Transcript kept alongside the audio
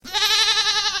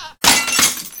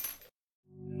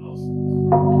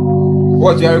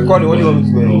What you are recording? What do you want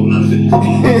me to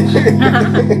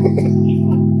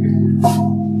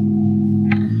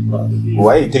do?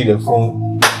 Why you take the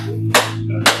phone?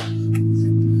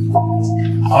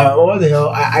 What the hell?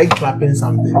 I clapping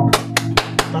something.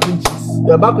 Clapping cheeks.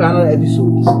 We're back with another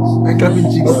episode. I'm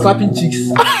clapping cheeks. Clapping cheeks.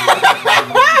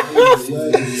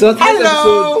 So today's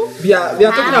episode, we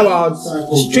are talking about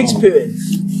strict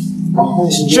parents.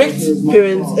 Strict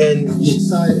parents and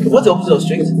what's the opposite of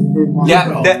strict?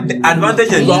 Yeah, the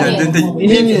advantage and disadvantage.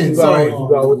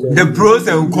 The pros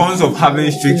and cons of having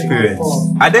strict parents.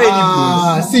 Are there any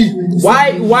pros? See,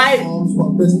 why?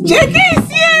 JK is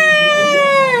here!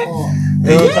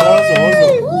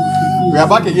 We are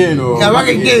back again, We are back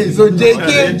again. So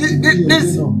JK,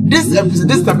 this episode,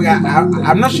 this topic,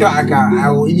 I'm not sure I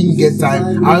will even get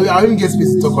time. I'll even get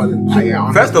space to talk on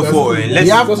it. First of all, let's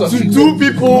have two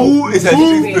people who is a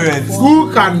strict parent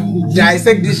who can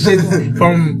dissect this shit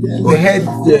from the head,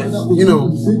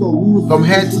 from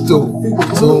head to toe.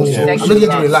 So I'm just going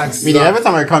to relax. Meaning, every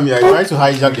time I come here, I try to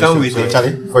hijack the show. So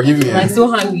Charlie, forgive me. I'm so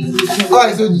hungry.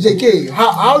 Alright, so JK,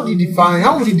 how would you define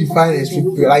a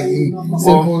strict parent? Like a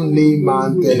simple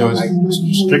layman thing?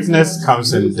 Strictness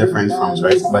comes in different forms,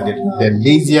 right? But the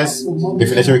laziest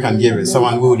definition we can give is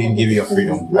someone who wouldn't give you your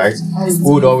freedom, right?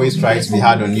 Who would always try to be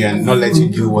hard on you and not let you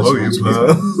do what you want to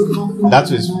do.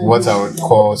 That is what I would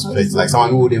call strict. Like someone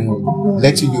who wouldn't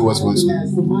let you do what you want to do,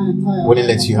 wouldn't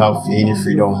let you have any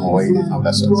freedom or anything of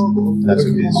that sort. That's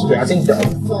what it is. I think that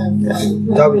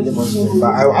would be the most.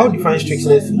 But I would define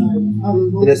strictness in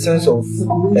the sense of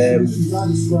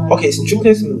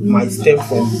strictness might stem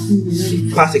from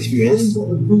past experience.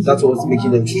 That's what's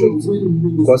making them strict.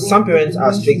 Because some parents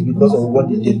are strict because of what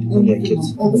they did when they were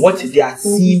kids, what they had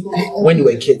seen when they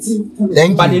were kids.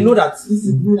 But they know that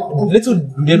little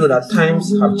do they know that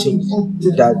times have changed.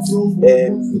 That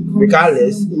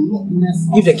regardless,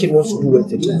 if the kid wants to do it,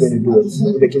 the kid's going to do it.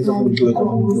 If the kid's not going to do it, I'm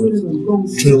going to do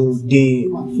it. So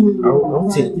I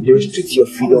would say they restrict your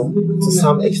freedom to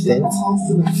some extent.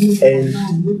 And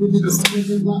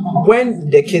when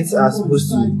the kids are supposed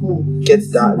to get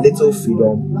that little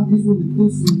freedom,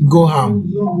 go ham.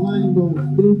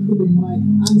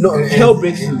 No, hell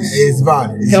breaks loose. It's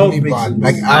bad. Hell really breaks bad.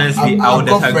 Like honestly, I would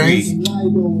disagree.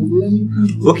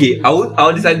 Okay, I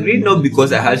would disagree not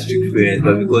because I had strict parents,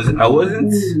 but because I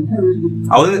wasn't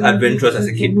adventurous as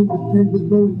a kid.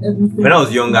 When I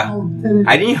was younger,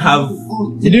 I didn't have.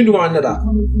 You didn't do one another.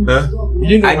 Huh?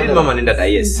 I did mama and dada,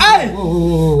 yes. Hey!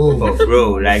 Oh,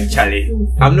 bro, like Charlie.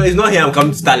 It's not here I'm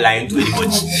coming to start lying to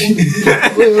anybody.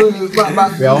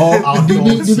 But we are all out. Did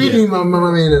we do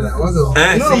mama and dada? What's up?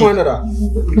 No, mama and dada.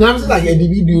 No, I'm saying like did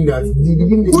we doing that?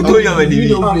 Who told you I'm a DB?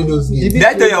 Did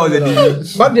I tell you I was a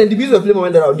DB? Back then, DBs were playing mama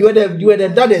and dada. You were the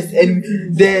daddest and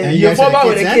your father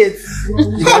were the kids.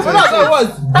 That's what it was.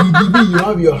 DB, you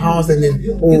have your house and then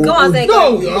you come and say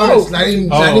sliding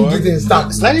gate and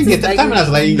stuff. Sliding gate. Time when I was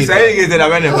sliding gate. Sliding gate that I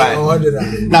went and buy.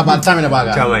 Nah, but time in the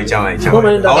bag. Chamai.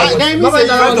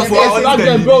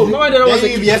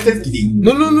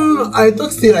 No. I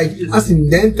thought say like as in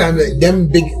then time like them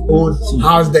big old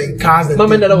house and cars and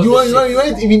you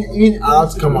weren't even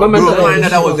allowed to come out. Bro,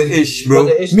 that was the ish, bro.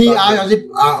 Me, I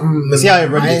see how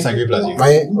everybody disagree plus you.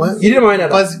 You didn't mind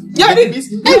that. Yeah,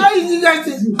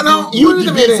 you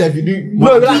yourself, you do.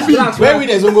 No, relax. Where we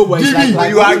there's Zongo boys?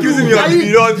 You are accusing me of DB.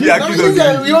 You don't be accusing me.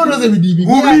 You don't know the DB.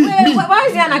 Why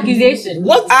is there an accusation?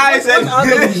 What? I said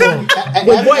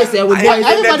with boys.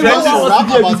 Everybody wants to rap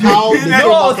about how they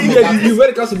know DB when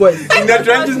it comes to boys. In the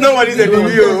trenches, nobody's a DB.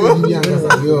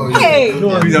 Hey.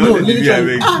 Please, I'm not a DB.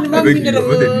 I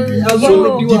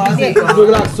beg you.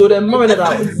 So the moment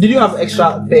that did you have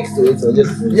extra pegs to it or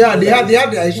just? Yeah, they had the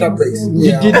extra pegs.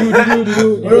 Did you?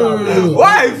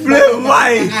 Why flame?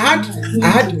 Why? I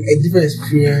had a different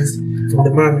experience from the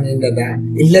mom and dada.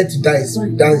 It led to that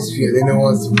experience, and it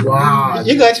was wow.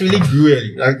 You guys really grew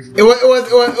early. Like it was I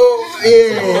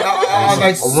was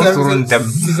like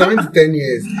 7 to 10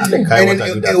 years.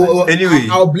 Anyway,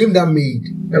 I'll blame that maid.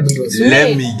 Let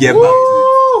me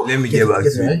get back to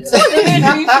it.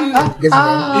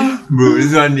 Bro,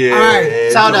 this one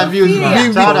here. Child abuse,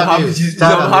 man. Child abuse.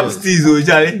 Some hapsties,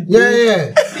 Charlie.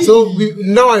 Yeah. So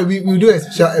now we do a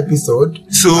special episode.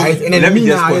 So let me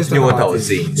just continue what I was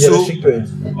saying. So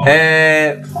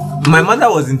my mother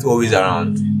wasn't always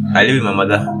around. I live with my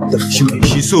mother.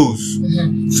 She sews.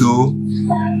 So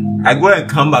I go and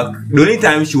come back. The only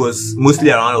time she was mostly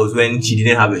around was when she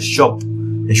didn't have a shop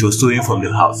and she was sewing from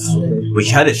the house. When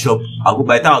she had a shop,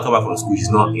 by the time I come back from school, she's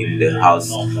not in the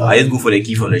house. I just go for the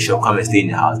key from the shop, come and stay in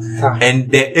the house. And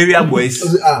the area boys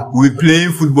will be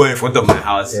playing football in front of my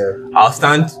house. I'll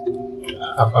stand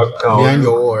behind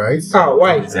your wall, right?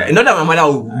 Why? Not that my mother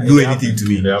will do anything to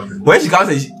me. When she comes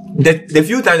and the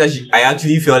few times that I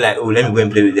actually feel like, oh, let me go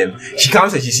and play with them, she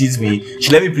comes and she sees me, she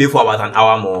let me play for about an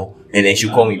hour more, and then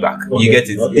she'll call me back. Okay. You get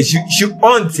it? Okay. She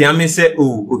auntie, I may say,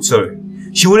 oh, sorry.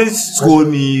 She wouldn't scold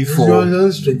me for.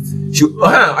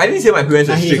 I didn't say my parents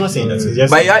are strict. Not saying that,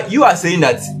 but you are saying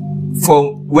that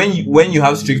for when you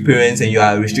have strict parents and you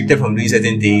are restricted from doing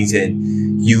certain things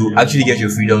and you actually get your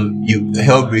freedom, you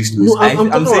hell breaks loose. No,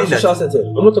 I'm saying that.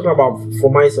 I'm not talking about for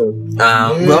myself.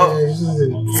 Well,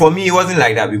 for me it wasn't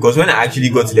like that, because when I actually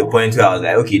got to the point where I was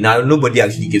like, okay, now nobody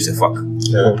actually gives a fuck.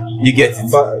 Yeah. You get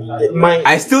it? But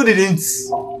I still didn't.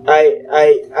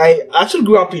 I actually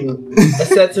grew up in a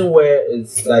setting where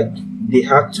it's like they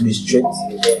had to be strict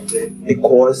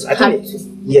because I think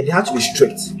they had to be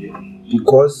strict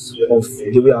because of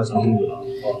the way I was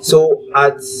behaving. So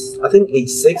at I think age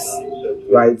 6,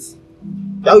 right?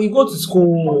 Now you go to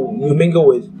school, you mingle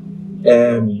with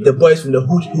the boys from the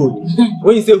hood.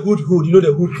 When you say hood, you know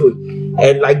the hood,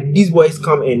 and like these boys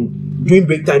come and during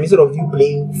break time, instead of you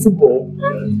playing football,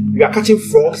 you are catching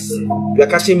frogs, you are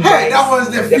catching mice, that was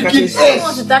the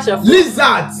freaking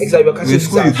lizards. Exactly, you are catching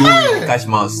lizards. Catch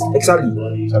mouse. Exactly.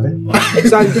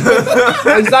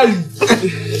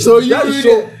 So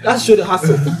that show the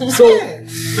hustle. So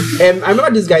I remember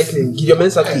this guy's name, Gideon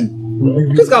Mensah.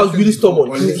 This guy was really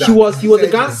stubborn. He was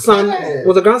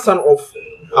the grandson of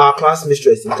our class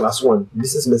mistress in class 1,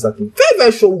 Mrs. Mensah. Very,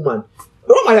 very short woman.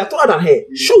 I taller than her.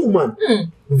 Short woman.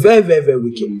 Very, very, very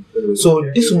wicked. So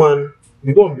this woman,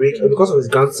 we go on break, and because of his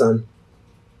grandson,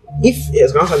 if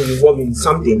his grandson is involved in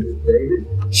something,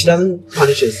 she doesn't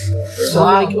punish us. So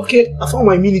I'm like, okay, I found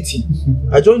my immunity.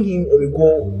 I joined him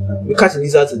and we catch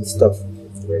lizards and stuff.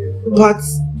 But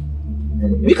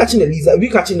we catching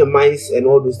the mice and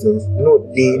all those things. You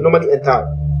know, they normally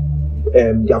enter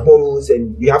their burrows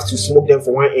and we have to smoke them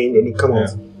from one end and they come out.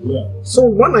 Yeah. So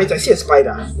one night I see a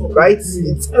spider, right?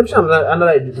 It's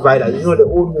another divider, you know, the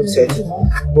old home set.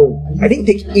 Bro, I didn't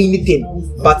take anything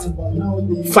but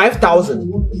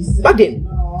 5,000. Back then,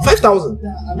 5,000.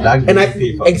 And I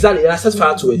set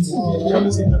fire to it.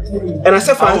 And I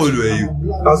set fire. How old were you?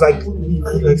 I was like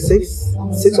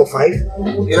 6 or 5.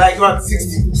 You're like what,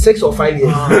 60? 6 or 5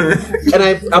 years. And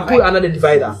I put another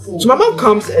divider. So my mom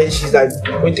comes and she's like,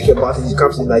 going to take a bath, and she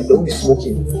comes and like, don't be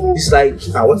smoking. It's like,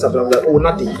 what's up? And I'm like, oh,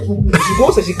 nothing. She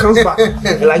goes and she comes back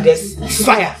and like there's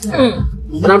fire.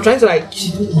 And I'm trying to like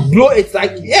blow it,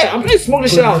 like, yeah, I'm trying to smoke the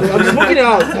shit out. I'm smoking it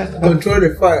out. Control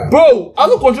the fire. Bro, I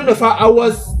was not controlling the fire, I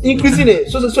was increasing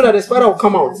it so that the spider will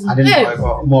come out. I didn't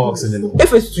know more oxygen.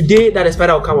 If it's today that the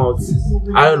spider will come out,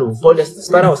 I don't know. But the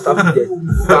spider will start with it.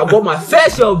 But I got my fair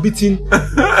share of beating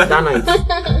that night.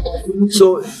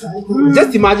 So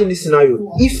just imagine this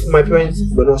scenario. If my parents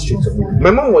were not strict on me.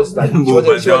 My mom was like, she was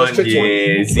a strict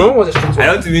one. My mom was a strict one. I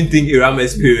don't even think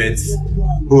Irama's parents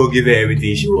who will give her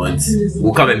everything she wants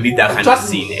will come and meet that kind of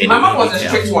scene. My mom was a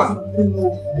strict one.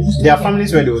 There are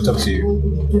families where they will talk to you.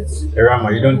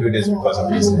 Irama, you don't do this because of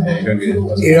this. You don't do this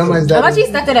because of this. I've actually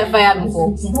started a fire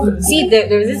before. See,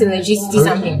 there is this electricity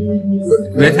something.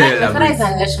 My father is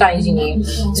an electrical engineer,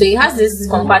 so he has this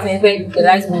compartment where the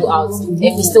lights go out and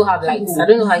we still have lights. I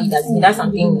don't know how he does it. He does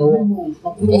something low.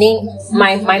 And then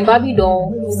my Barbie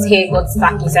doll's hair got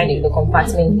stuck inside the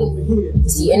compartment thing.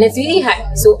 See, and it's really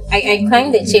high. So I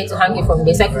climbed the chair to hang it from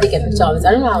there so I could take a picture of it.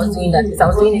 I don't know how I was doing that because I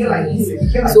was doing it like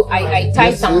this. So I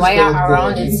tied some wire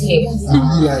around its hair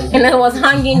and I was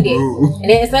hanging there. And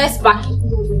then it started sparking.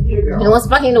 And it was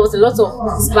sparking, there was a lot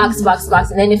of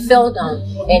sparks, and then it fell down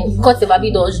and caught the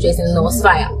Barbie doll's dress and there was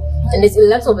fire. And there's a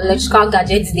lot of electrical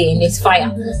gadgets there and there's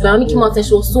fire. My mommy came out and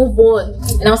she was so bored.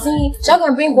 And I was saying, shall I go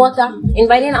and bring water? And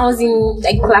by then I was in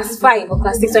like class 5 or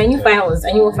class 6, so I knew what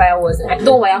fire was. And I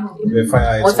thought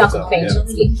water could quench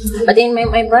it. But then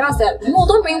my brother said, no,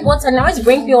 don't bring water. Now let's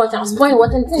bring pure water. I was pouring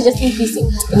water and things just increasing.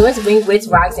 And we went to bring wet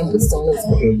rags and put it on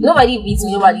it. Nobody beats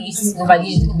me, nobody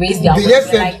raised their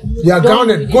voice. Like, you are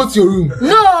grounded, go to your room.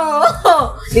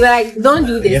 No! They were like, don't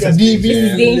do this. This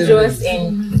is dangerous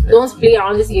and don't play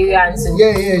around this area. And so I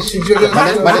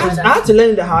had to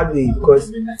learn the hard way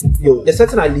because the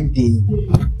setting I lived in,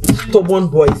 stubborn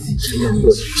boys.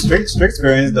 Strict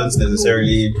parents don't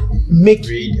necessarily make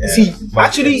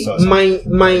actually my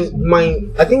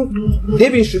I think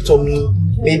they've been strict on me,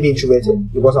 made me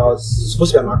introverted because I was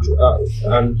supposed to be an actor.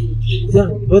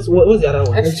 What's the other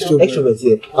one? Extrovert.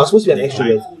 Yeah, I was supposed to be an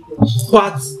extrovert.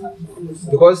 But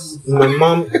because my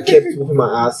mom kept whooping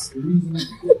my ass.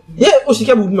 Yeah, she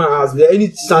kept whooping my ass. There any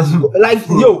chance like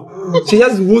she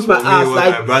just whoops my ass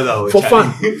like for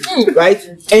fun, right?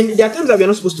 And there are times that we are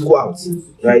not supposed to go out,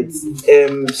 right?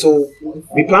 So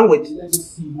we plan with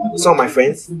some of my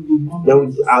friends.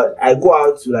 Then I go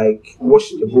out to like wash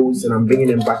the bowls and I'm bringing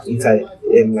them back inside,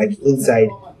 inside.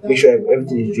 Make sure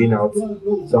everything is drained out.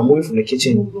 So I'm moving from the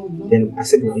kitchen. Then I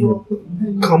said,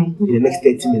 come in the next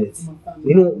 30 minutes.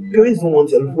 Parents don't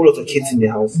want a whole lot of kids in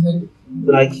their house. So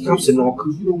like he comes to knock,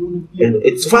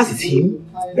 and so far as it's him,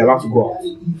 they're allowed to go out.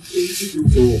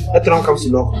 So Etonam comes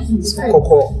to knock.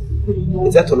 Coco,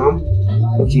 it's Etonam.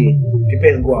 Okay,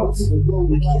 prepare and go out.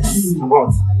 I'm like, yes, I'm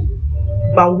out.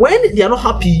 But when they are not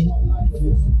happy,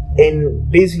 and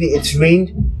basically it's rained,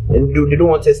 and they don't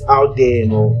want us out there,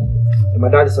 and my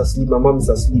dad is asleep, my mom is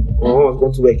asleep, my mom was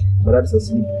going to work, my dad is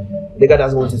asleep. The guy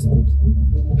doesn't want us to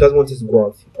go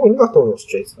out. I never thought I was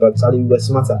stressed, but sadly we were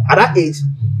smarter. At that age,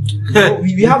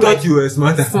 we have thought you were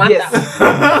smarter. Yes.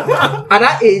 At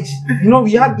that age,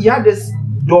 we had this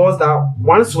doors that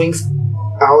one swings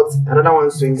out, another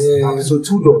one swings out. So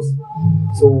 2 doors.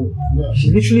 So he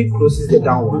literally closes the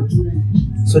down one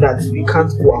so that we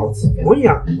can't go out. And when you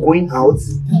are going out,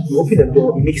 you open the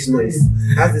door, it makes noise.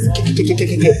 That's this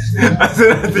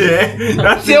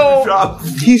That's the trap.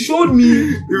 He showed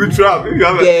me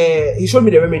he showed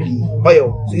me the remedy,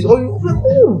 oil. So he's oil. I'm like,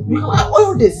 we can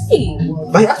oil this.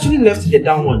 But he actually left the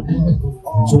down one.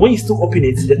 So when you still open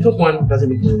it, the top one doesn't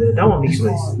make noise. The down one makes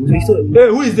noise. So he still, hey,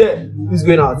 who is there? Who's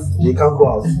going out? They can't go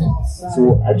out.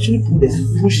 So I actually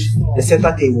push the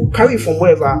center table, carry it from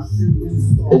wherever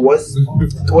it was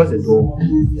towards the door.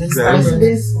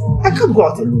 I can't go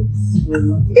out alone.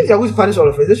 If they are going to punish all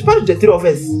of us, they should punish the 3 of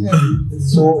us.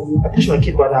 So I push my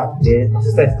kid brother up there, my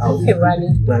sister is out. Then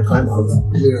I climb out.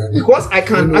 Because I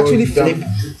can actually flip,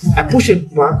 I push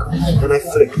it back and I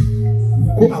flip.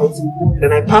 Go out,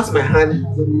 then I pass my hand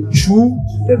through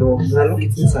the door and I look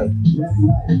it inside.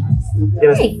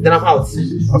 Then I'm out.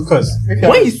 Of course.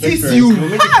 When he sees you,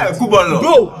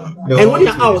 bro, and when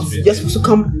you're out, you're supposed to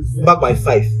come back by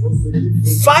 5.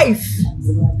 5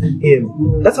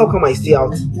 a.m. That's how come I stay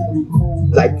out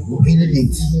like really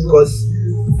late, because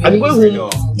I'm going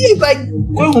home. It's like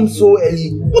going home so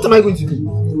early. What am I going to do?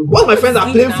 All my friends are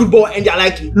playing football and they're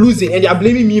like losing and they're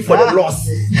blaming me for the loss.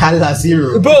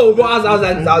 Bro, I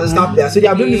was a star player, so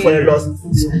they're blaming me for the loss.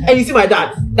 And you see my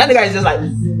dad, that nigga is just like,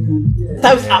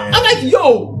 time's up. I'm like,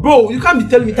 yo, bro, you can't be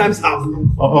telling me time's up.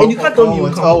 And you can't tell me you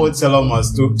can't. All what Selam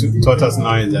has taught us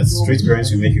now is that street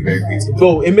parents will make you very creative.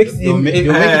 Bro, it makes you make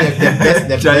the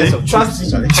best of Charlie.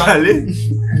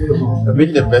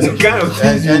 Make the best of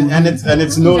and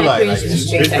it's no lie. Like,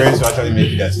 street parents will actually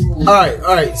make you that.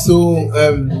 Alright. So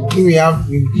here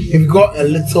we've got a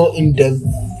little in depth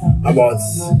about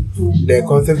the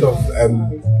concept of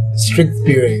strict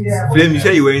parents. Flame, you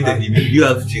said you were in the DB. You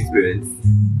have strict parents.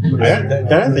 I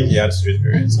don't think he had strict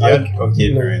parents. He had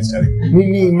okay parents.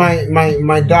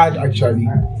 My dad actually.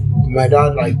 My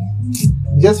dad like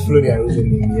just follow their rules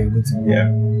and me and go to me. Yeah.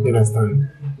 You understand?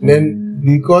 Then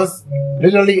because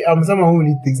literally I'm someone who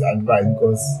really takes advice,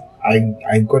 because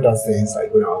I got that sense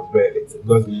like when I was very little,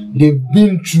 because they've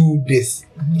been through this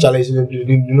challenge.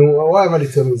 Whatever they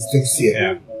tell me, sticks here.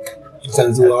 Yeah.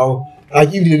 So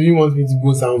like if they really want me to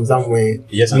go somewhere,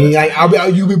 yes,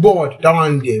 you'll be bored that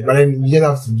one day, but then you just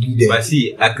have to be there. But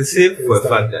see, I could say for a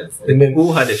fact that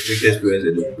who had the strictest parents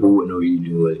and the who know you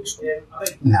do well.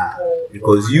 Nah,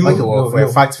 because you for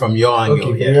a fact from your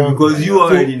angle, because you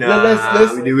already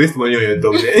let's they waste money on your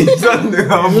dog.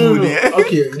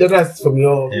 Okay, that's from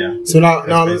your. Yeah. So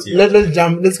now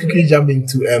let's quickly jump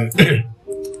into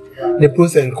the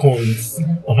pros and cons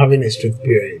of having a strict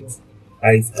parent.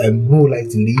 Right, who would like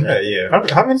to leave? Yeah.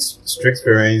 Having strict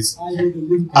parents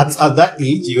at that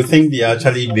age, you think they are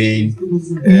actually being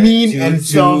mean and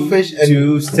selfish and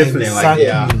too stifling, like they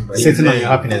are sitting on your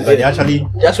happiness, but they're actually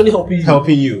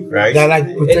helping you, right? They're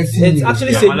like protecting you. It's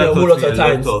actually saved me a whole lot of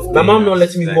times. My mom not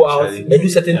letting me go out and do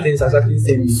certain things. Has actually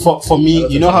saved me. For me,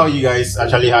 you know how you guys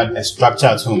actually had a structure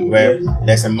at home where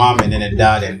there's a mom and then a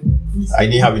dad, and I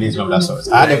didn't have anything of that sort.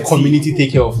 I had a community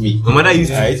take care of me. My mother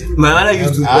used to.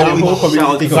 I had a whole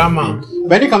community take care of me.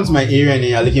 When you come to my area and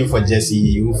you're looking for Jesse,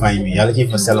 you won't find me. You're looking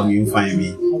for Selam, you won't find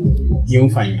me. You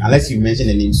won't find me unless you mention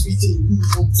the name Sweetie.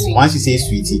 Once you say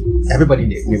Sweetie, everybody in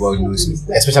the neighborhood knows me.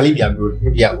 Especially if they are grown,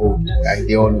 if they are old, right?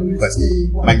 They all know me because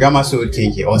my grandma sold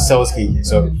kinky or sells kinky.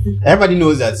 So everybody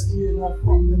knows that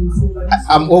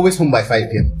I'm always home by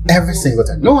 5 p.m. every single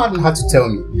time. No one had to tell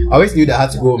me. I always knew that I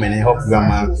had to go home and help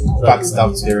grandma pack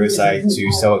stuff to the roadside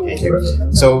to sell cake.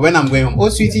 So when I'm going home, oh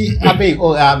sweetie, yeah, they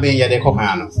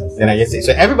then I just say.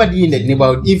 So everybody in the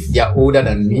neighborhood, if they are older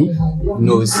than me,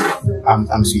 knows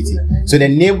I'm sweetie. So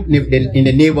in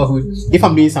the neighborhood, if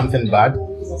I'm doing something bad,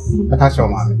 I catch your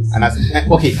mom. And I said,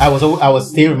 okay, I was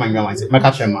staying with my grandma. I said, my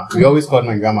catch your mom. We always called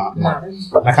my grandma Ma.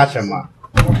 My catch your mom.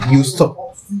 You stop.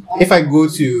 If I go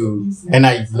to and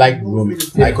I like roaming,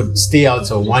 I could stay out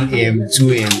till 1 a.m.,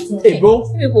 2 a.m. Hey, bro.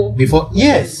 Before,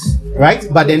 yes, right.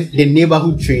 But then the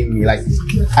neighborhood trained me. Like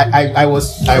I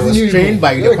was trained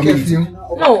by the community.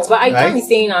 No, but I can't be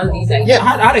saying all these. Like, Yeah,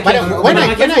 when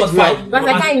I but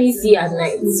I can't even see at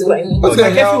night. So I mean,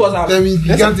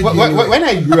 when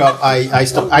I grew up, I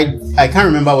stopped. I can't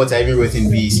remember what I even wrote in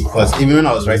BEC because even when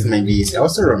I was writing my BEC, I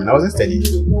was still roaming. I wasn't studying.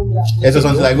 It was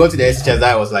until I go to the SHS that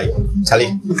I was like, Charlie,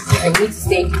 I need to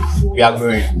stay. we are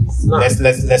growing.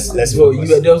 Let's. Bro,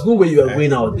 there was no way you were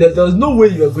going out. There was no way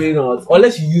you were going out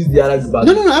unless you used the Alex bag.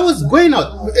 No, I was going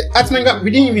out. At my we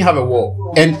didn't even have a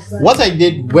wall. And what I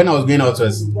did when I was going out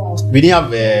was we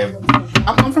didn't have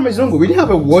I'm from Zongo. We didn't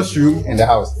have a washroom in the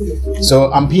house.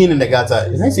 So I'm peeing in the gutter.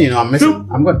 The next thing you know, I'm missing.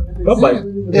 I'm gone. Bye-bye.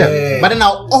 Yeah. But then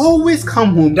I'll always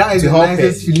come home. That is to the help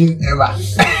nicest her. feeling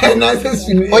ever. Nicest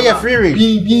feeling Oh, ever. yeah, free range.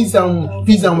 Being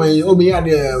somewhere, oh, me had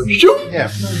the shoot. Yeah.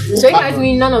 So you guys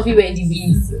mean none of you were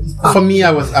DBs? For me,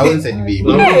 I wasn't a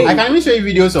DB. Hey. I can even show you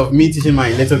videos of me teaching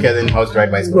my little cousin how to ride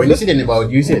bicycle. When you see the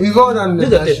neighborhood, you see it. We've all done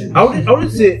Look at this. I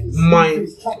would say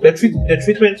the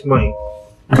treatment mine.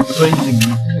 20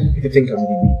 dB. If you think I'm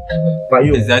DB. But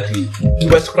you Exactly.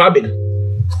 were scrubbing.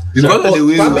 Because of the way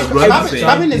we were brought up.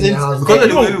 Scrubbing isn't. Because of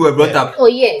the way we were brought up. Oh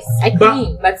yes, I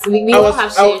clean, but we all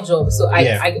have shared jobs, so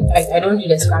I don't do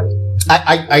the scrubbing.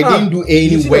 I didn't do You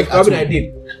any see work the at scrubbing I home.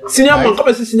 did. Senior man, come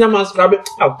and see senior man scrubbing.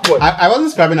 Oh boy. I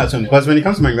wasn't scrubbing at home because when it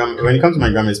comes to my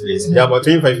grandma's place, there are about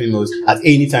 25 females at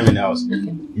any time in the house.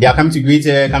 They are coming to greet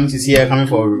her, coming to see her, coming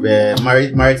for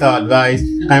marital advice,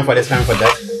 coming for this, coming for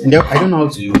that. And I don't know how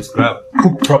to Scrap.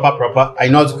 cook proper. I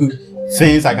know how to cook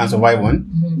things I can survive on,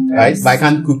 right? But I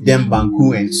can't cook them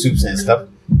banku and soups and stuff.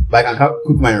 But I can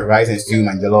cook my rice and stew,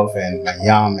 my jollof and my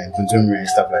yam and kuntumri and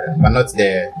stuff like that. But not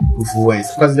the fufu and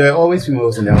stuff. Because there are always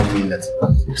females in the house doing that.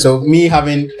 So me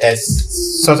having a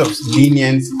sort of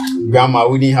lenient grandma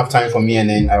who didn't have time for me and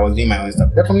then I was doing my own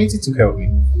stuff. The community took care of me.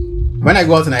 When I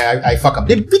go out and I fuck up,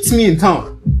 they beat me in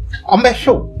town. On my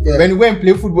show. Yeah. When you go and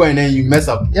play football and then you mess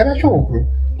up, yeah, that's show, bro.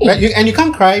 And you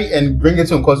can't cry and bring it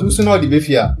home because we soon know the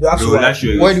behavior. That's So why. that's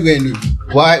your. What do you do?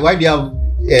 Why do you have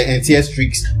NTS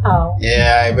streaks? Oh.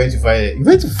 Yeah, I went to fight. You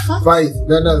went to fight? Fight.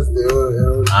 That's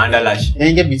the Under lash. And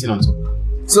you get beaten on top.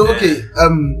 So okay,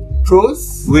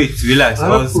 pros. Wait, relax. I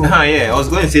was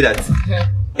going to say that.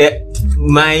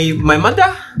 My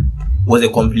mother was a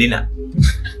complainer.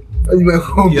 You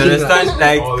understand?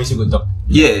 Like, Oh, we should go talk.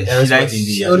 yeah, That's she like. what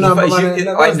India. Oh, no, in fact,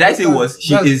 but what did I say was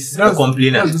she is a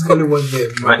complainer. That's kind of one there.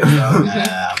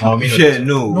 Sure,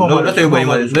 no, not everybody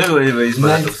wants. Not everybody's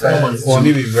mother. For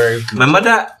me, be very. My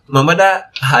mother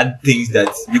had things that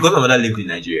because my mother lived in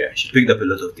Nigeria, she picked up a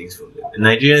lot of things from them. And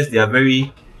Nigerians, they are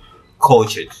very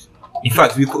cultured. In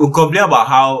fact, we complain about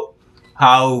how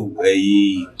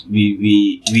we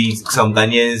some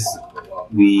Ghanaians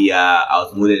we are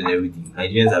outmoded and everything.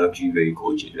 Nigerians are actually very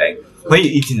cultured. Like when you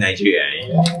eat in Nigeria,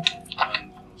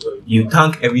 you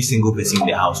thank every single person in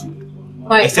the household,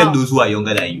 except those who are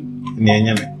younger than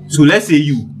you. So let's say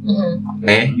you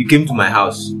came to my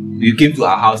house, you came to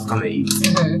our house to come and eat,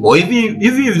 or even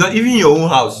if not even your own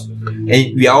house,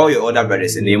 and we are all your older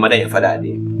brothers and your mother and your father are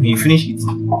there. When you finish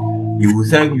eating,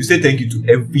 you say thank you to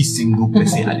every single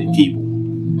person at the table.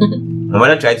 My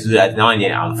mother tried to do that now and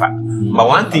then. I'm fat. But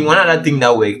one other thing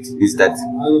that worked is that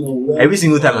every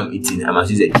single time I'm eating, I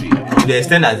must use a tray. To the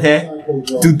extent that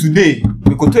to today,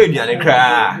 we could tell you and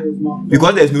cry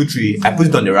because there's no tray. I put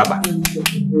it on the rubber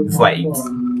before I eat.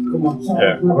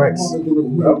 Yeah,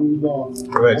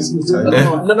 correct.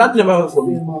 That never happened for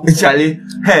me. Charlie,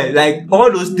 like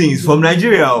all those things from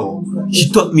Nigeria. She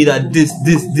taught me that this.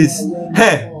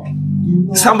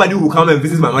 Somebody will come and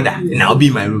visit my mother, and I'll be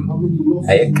in my room.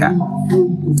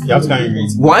 You have to come and read.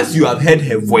 Once you have heard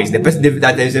her voice, the person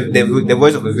that there's the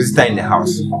voice of a visitor in the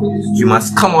house, you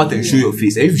must come out and show your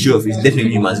face. And if you show your face,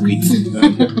 definitely you must greet.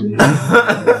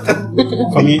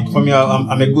 For me,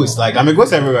 I'm a ghost. Like, I'm a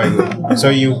ghost everywhere I go. So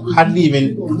you hardly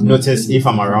even notice if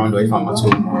I'm around or if I'm at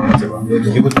home or whatever.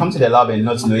 You could come to the lab and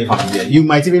not know if I'm here. You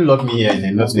might even lock me here and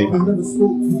then not know if I'm here.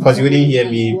 Because you wouldn't hear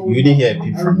me, you didn't hear a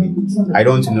peep from me. I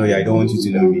don't want to know you, I don't want you to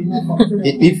know me.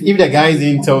 If the guys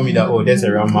didn't tell me that, oh, there's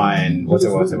a Rama and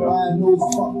whatever,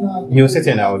 he'll sit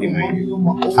and I would mind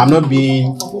you. I'm not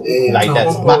being like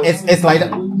that. But it's like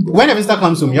that. When a visitor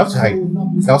comes to me, you have to hide.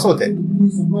 They're assaulted.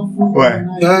 Why?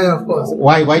 Yeah, of course.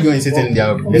 Why do you sit in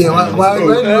there? Yeah, why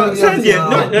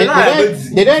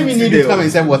They don't even need you to come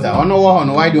and serve water. Oh no,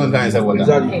 why do you want to come and serve water?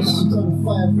 Exactly.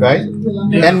 Right?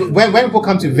 And when people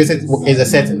come to visit, is a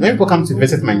setting. When people come to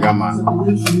visit my grandma,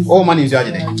 oh man is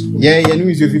judging. Yeah, you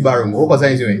is your barum. What was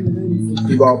I doing?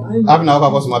 I've now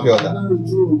got some water.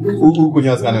 Who could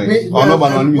you ask anyway? Or no,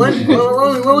 but when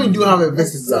we do have a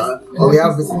visitor, or we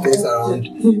have visitors around,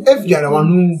 if you are the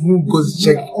one who goes to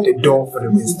check the door for the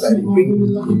visitor, you bring.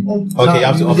 Okay, you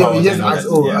have to offer. You just ask,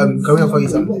 can we offer you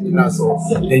something? And that's all.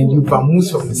 Then you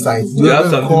vamoose from the side. You have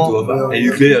something to offer, and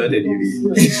you clear your TV.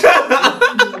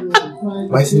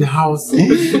 But it's in the house.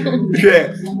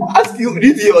 Yeah. Ask you,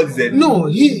 did you hear what he said? No,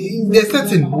 the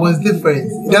setting was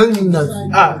different. It doesn't mean that.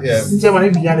 Chairman,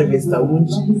 if you had a visitor, and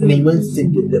then you went to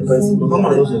take the person.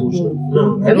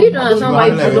 I really don't understand why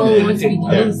people don't want to be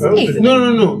used.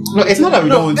 No. No, it's not that we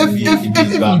don't want to be. If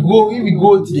we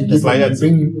go to the it's like that.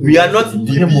 We are not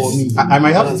DPs. I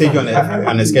might have to take you on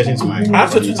an excursion to mine. I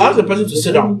asked the person to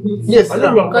sit down. Yes, I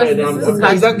don't know.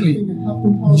 exactly.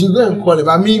 You go and call it.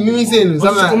 But me saying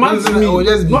sometimes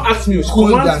not ask me.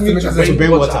 Command me To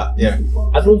bring water. Yeah.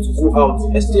 I don't go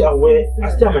out. I stay away. I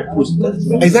stay at my post.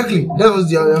 Exactly. That was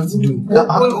the other have to do.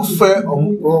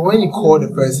 When you call the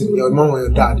person, your mom or your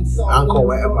dad, uncle,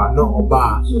 whatever, not a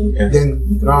bar, then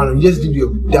you just give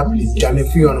you that place. And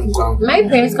if you want to come. My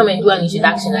parents come and do an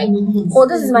introduction like, oh,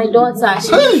 this is my daughter.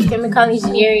 She's chemical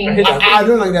engineering. I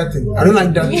don't like that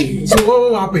thing. So what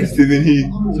will happen? Stephen He.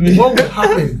 What will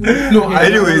happen? No.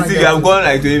 Anyway, see, I've gone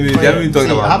like 20 minutes. Haven't been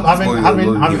talking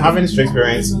about having strict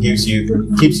parents keeps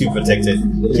you protected,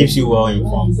 keeps you well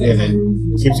informed, and then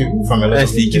keeps you from a lot of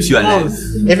keeps you alive.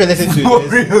 If you listen to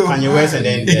this Kanye West and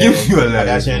then it keeps you alive.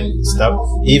 Kardashian stuff,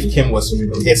 if Kim was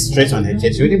straight on her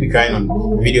chest, she wouldn't be crying on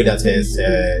video that his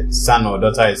son or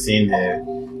daughter is seeing her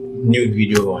nude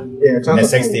video on a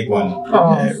sex tape on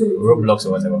Roblox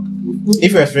or whatever.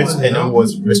 If you're straight and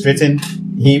was restricting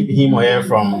him or her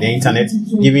from the internet,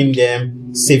 giving them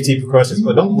safety precautions,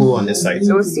 but don't go on this site.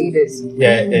 Don't see this.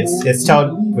 Yeah, it's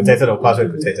child protected or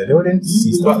password protected. They wouldn't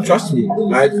see stuff. But trust me,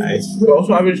 we're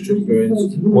also having strict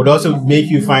parents. Would also make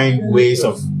you find ways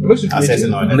of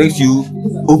accessing all that. Makes you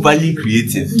overly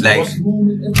creative. Like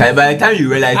by the time you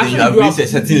realize that you have reached a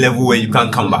certain level where you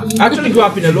can't come back. I actually grew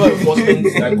up in a law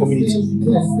enforcement community.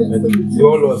 They were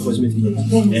all law enforcement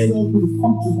agents, and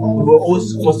we were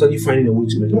always constantly finding a way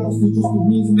to make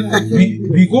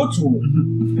it. We go to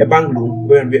a bungalow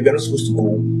where we are not supposed to go,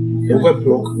 and we go and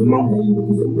pluck the mango.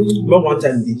 But one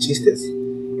time they chased us,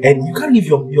 and you can't leave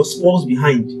your spores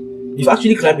behind. You've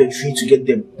actually climbed a tree to get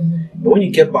them, but when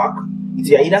you get back,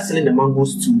 they are either selling the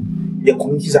mangoes to the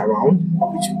communities around,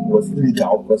 which was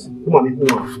illegal because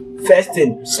first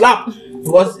thing, slap,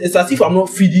 because it's as if I'm not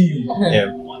feeding you.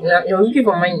 Yeah. You're looking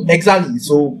for money. Exactly.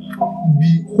 So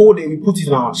we hold it, we put it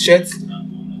in our shirts, and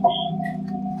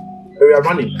we are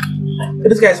running. And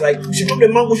this guy is like, we should drop the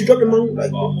mango,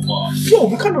 like, yo,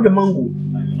 we can't drop the mango.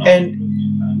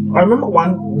 And I remember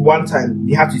one time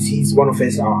they had to seize one of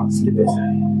us our slippers.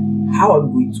 How are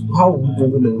we going home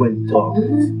and when?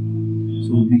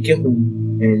 So we get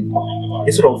home and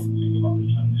instead of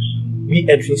me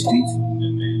entering straight,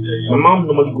 my mom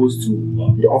normally goes to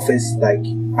the office like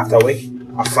after work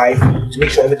at 5 to make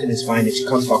sure everything is fine and she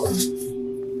comes back home.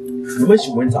 The moment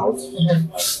she went out,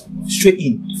 straight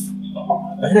in.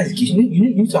 But that's the case.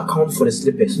 You need to account for the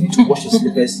slippers. You need to wash the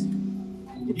slippers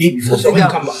the day before. So when you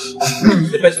come back,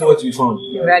 slippers nowhere to be found.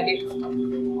 Ready?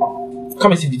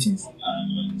 Come and see details.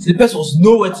 Slippers was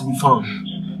nowhere to be found.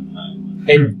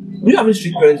 And when you have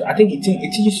strict parents, I think it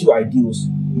teaches you ideals.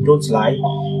 You don't lie.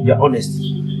 You're honest.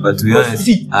 But to be honest,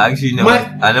 see, I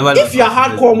never. If you're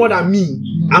hardcore more than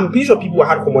me, I'm pretty sure people are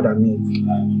hardcore more than me.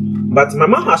 But my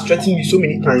mom has threatened me so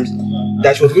many times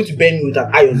that she was going to burn me with an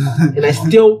iron, and I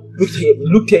still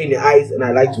looked her in the eyes and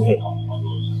I lied to her.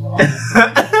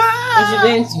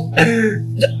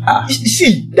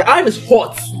 See, the iron is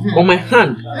hot on my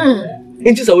hand,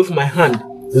 inches away from my hand.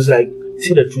 It was like,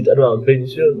 see the truth, I don't have brain.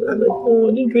 I'm like, oh,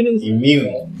 I didn't do anything.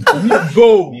 Immune.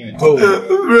 Go.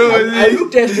 Bro, I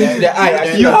looked her straight in the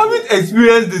eye. You haven't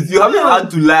experienced this. You haven't had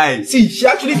to lie. See, she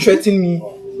actually threatened me.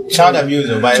 Child abuse,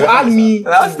 to add me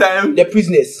last time the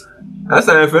prisoners. That's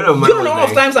a friend of mine. You know, all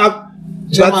of times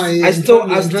I still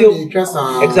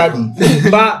exactly.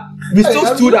 But we still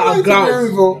stood our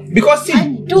ground because see,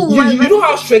 you know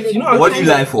how strict. You know how. What do you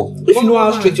lie for? If you know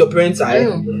how strict your parents are,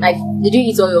 Like, did you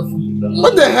eat all your food?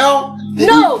 What the hell?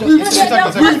 No. Let's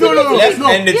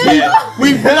end it here.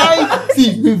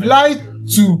 We've lied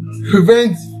to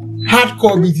prevent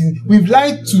hardcore beating. We've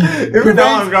lied to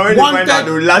prevent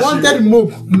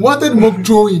wanted mob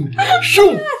throwing.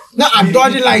 Shoo! Now I'm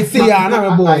dodging like say I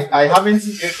haven't.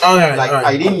 Alright,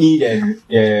 I didn't need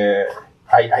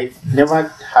I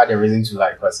never had a reason to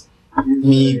lie because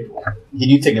did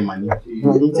you take the money? No, I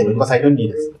didn't take it because I don't need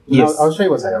it. Yes. I'll show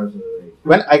you what I have.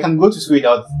 When I can go to school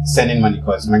without sending money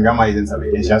because my grandma isn't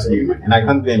serving and she has to give me money, and I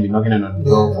can't go and be knocking on the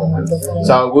door for money.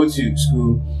 So I'll go to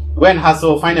school, go and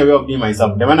hustle, find a way of being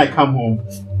myself. Then when I come home,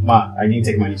 Ma, I didn't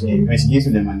take money today. When she gives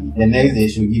me the money, the next day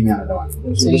she'll give me another one.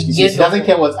 So she doesn't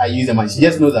care what I use the money. She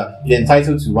just knows that you're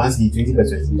entitled to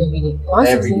 20%.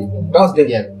 Every day. That's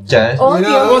the Oh, it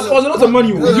was a lot of money.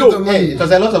 It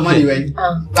was a lot of money when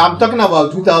I'm talking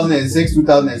about 2006,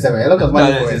 2007. A lot of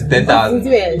money. 10,000.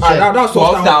 That's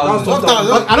 12,000.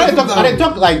 I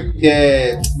talk like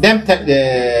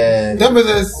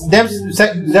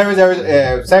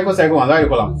circle one. What do you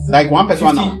call them? Like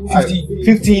 1% now.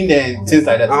 15 then things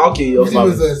like that. Okay.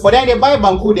 But then they buy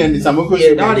Banku then some will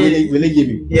really give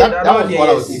me. That was what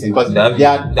I was eating because they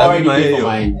had already paid for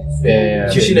my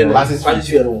classes,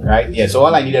 right? Yeah. So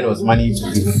all I needed was money to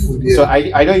eat. So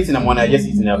I don't eat in the morning. I just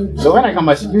eat in the afternoon. So when I come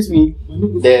back, she gives me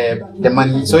the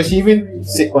money. So she even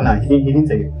said, "Oh no, he didn't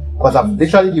take it." Because I've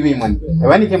literally given him money. And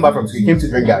when he came back from school, he came to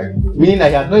drink Gary. Meaning that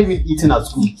he had not even eaten at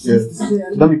school.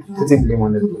 Don't be putting blame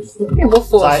on it.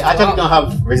 So I actually don't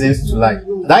have reasons to lie.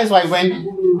 That is why when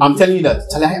I'm telling you that,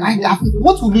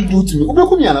 what will you do to me?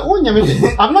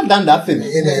 I've not done that thing.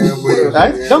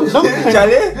 Right? Don't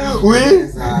Charlie,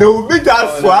 they will make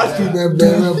that for us to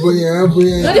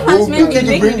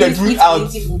bring the truth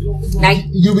out. Like,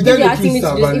 you'll be if you're asking me to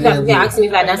do, if you're asking me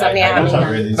if I've done something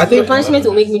I think the punishment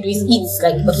will make me do is eat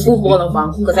like a full bowl of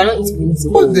bamboo because I don't eat beans.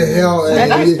 What the hell?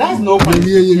 That's no fun. I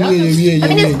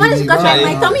mean, it's funny because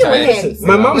my tummy will hurt.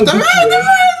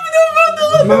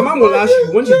 My mom will ask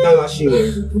you when she's done lashing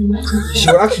you, she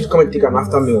will ask you to come and take an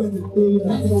after meal,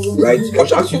 right? Or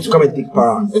she'll ask you to come and take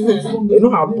para. You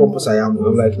know how pompous I am.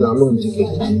 I'm like, no, I'm not going to take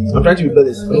it. I'm trying to rebel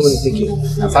this. I'm not going to take it.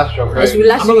 That's shock, right? I'm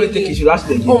not going to take it. She'll ask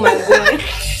me again. Oh my god.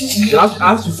 I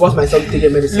have to force myself to take the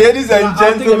medicine. Ladies and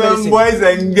gentlemen, boys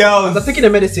and girls. After taking the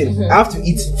medicine, I have to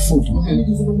eat food.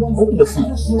 Open the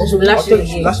food. She'll lash you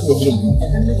again. Lash me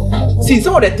again. See,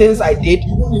 some of the things I did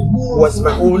was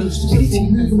my own stupidity.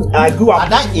 And I grew up. At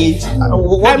that age,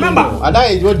 I remember. At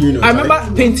that age, what do you know? I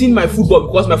remember painting my football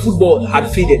because my football had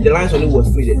faded. The lines on it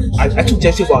was faded. I took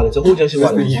Jersey violence, a whole Jersey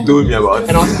violence. You told me about.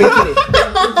 And I was painting it.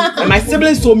 And my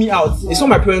siblings saw me out. They saw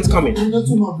my parents coming. They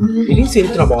didn't say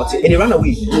anything about it. And they ran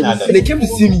away. And they came to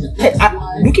see me.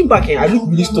 Looking back, I look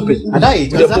really stupid. At that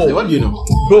age, exactly. What do you know?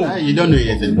 Bro, you don't know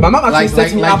anything. My mom actually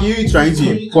set me up. Like you trying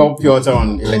to pour pure water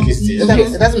on electricity. It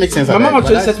doesn't make sense. My mom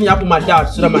actually set me up with my dad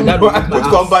so that my dad would put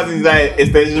compass inside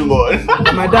extension board.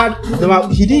 My dad,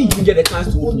 he didn't even get a chance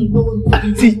to hold me.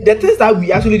 See, the things that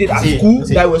we actually did at school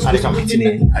that was supposed to be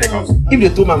beating. If they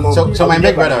told my mom. So my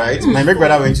big brother, right? My big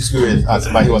brother went to school with us,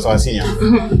 but he was our senior.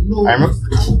 I remember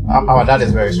our dad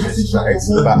is very strict, right?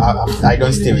 But I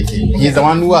don't stay with him. He's the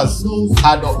one who has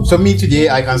had. So me today,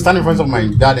 I can stand in front of my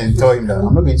dad and tell him that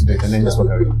I'm not going to do it, and then just walk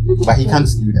away. But he can't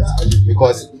do that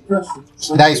because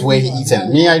that is where he eats.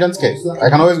 And me, I don't care. I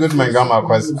can always go to my grandma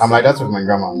because I'm like that with my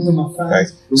grandma, right?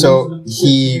 So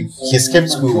he skipped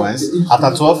school once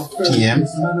after 12 p.m.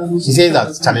 He says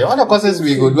that Charlie, all the courses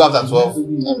we go do after 12,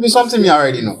 it'll be something me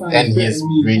already know. And he's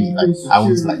brainy, like I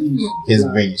won't like he's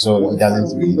brainy, so he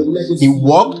doesn't really. He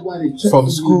walked from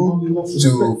school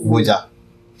to Woja.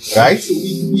 Right?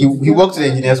 He walked to the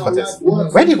engineer's quarters.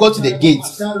 When he got to the gate,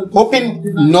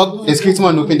 the security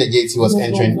man opened the gate, he was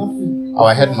entering.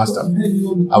 Our headmaster,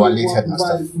 our late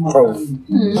headmaster,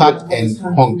 packed and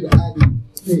hung.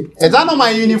 Is that not my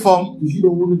uniform?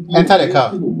 Enter the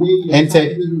car.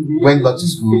 Entered, went back to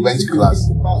school, went to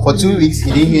class. For 2 weeks,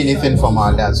 he didn't hear anything from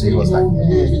our dad, so he was like,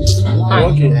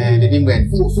 and they didn't go and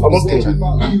station.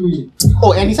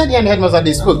 Oh, and he said the headmaster,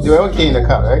 they spoke, they were okay in the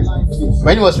car, right?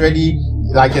 When he was ready,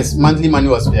 like his monthly money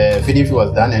was feeding fee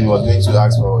was done, and he was going to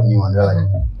ask for a new one. They're like,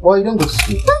 well, you don't go to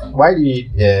school. Why do you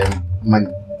need money?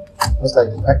 I was like,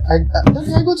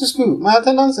 I go to school. My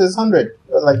attendance is 100.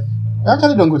 I was like, I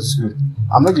actually don't go to school.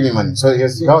 I'm not giving money. So that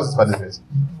was his father's face.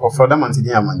 Or for that month, he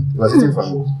didn't have money. He was eating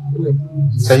from me.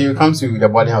 So he would come to the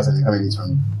boarding house and he come and eat from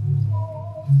me.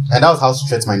 And that was how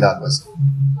strict my dad was.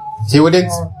 He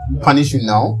wouldn't punish you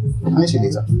now, punish you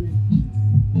later.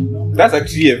 That's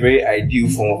actually a very ideal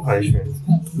form of punishment.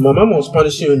 My mom was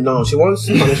punishing you now. She wants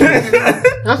to punish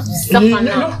you.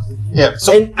 Yeah.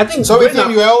 So And I think so with growing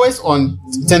him, you were always on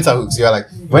tenterhooks. You were like,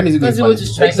 when is it going to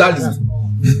punish? Exactly.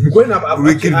 Growing up, I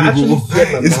Wicked actually people.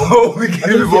 feared my It's mom. all wicked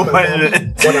people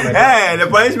punishment. Hey, the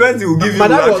punishment he will give you My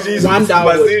dad will was actually one down.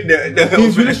 supersede the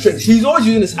He's really strict. He's always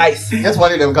using his eyes. That's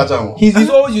why them catch him. He's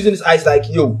always using his eyes like,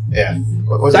 yo, Yeah.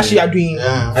 What's that it shit you're doing,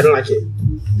 Yeah. I don't like it.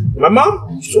 My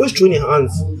mom, she's always throwing her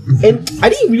hands. And I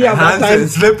didn't really have that hands time. and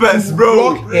slippers,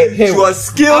 bro. Block her hair. She was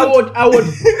skilled. I would,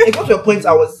 it got to a point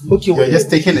I was okay You're with it. just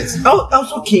taking it. I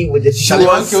was okay with it. She Shall was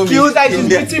was kill me? skilled like, in she's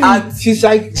the beating art. me. She's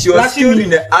like, She was flashing skilled me. in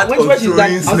the art When of she's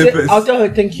throwing I'll slippers. I'll tell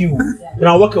her thank you. Then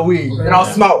I'll walk away. Then I'll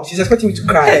smile. She's expecting me to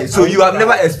cry. Hey, so you have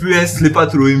never experienced slipper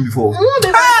throwing before?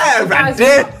 Hey, but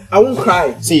then- I won't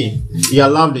cry. See, you're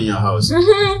loved in your house.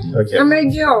 Okay. I'm a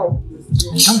girl.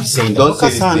 Don't be saying, don't say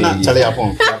this thing. Charlie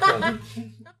Apon.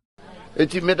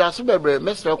 Eti medase bebre,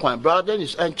 Mr. Kwan, brother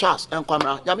Dennis and Charles and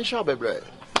Kwamra. Yamisha bebre.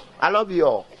 I love you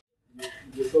all.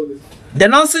 The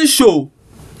Nonsense Show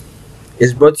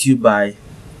is brought to you by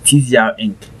TVR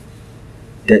Inc.,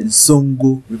 the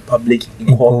Zongo Republic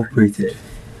Incorporated,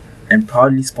 and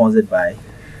proudly sponsored by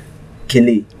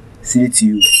Kele,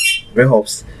 CDTU,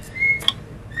 Rehops,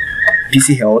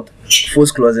 PC Health,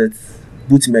 Force Closet,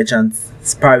 Boot Merchant,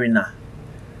 Sparina.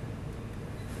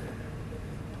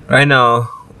 Right now,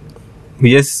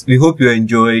 we hope you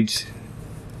enjoyed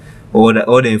all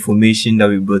the information that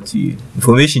we brought to you.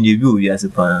 Information you will be as a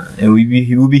partner, and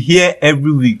he will be here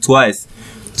every week twice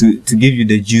to give you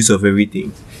the juice of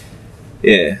everything.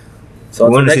 Yeah. So We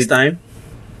until wanna next say time,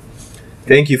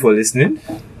 thank you for listening.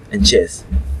 and cheers.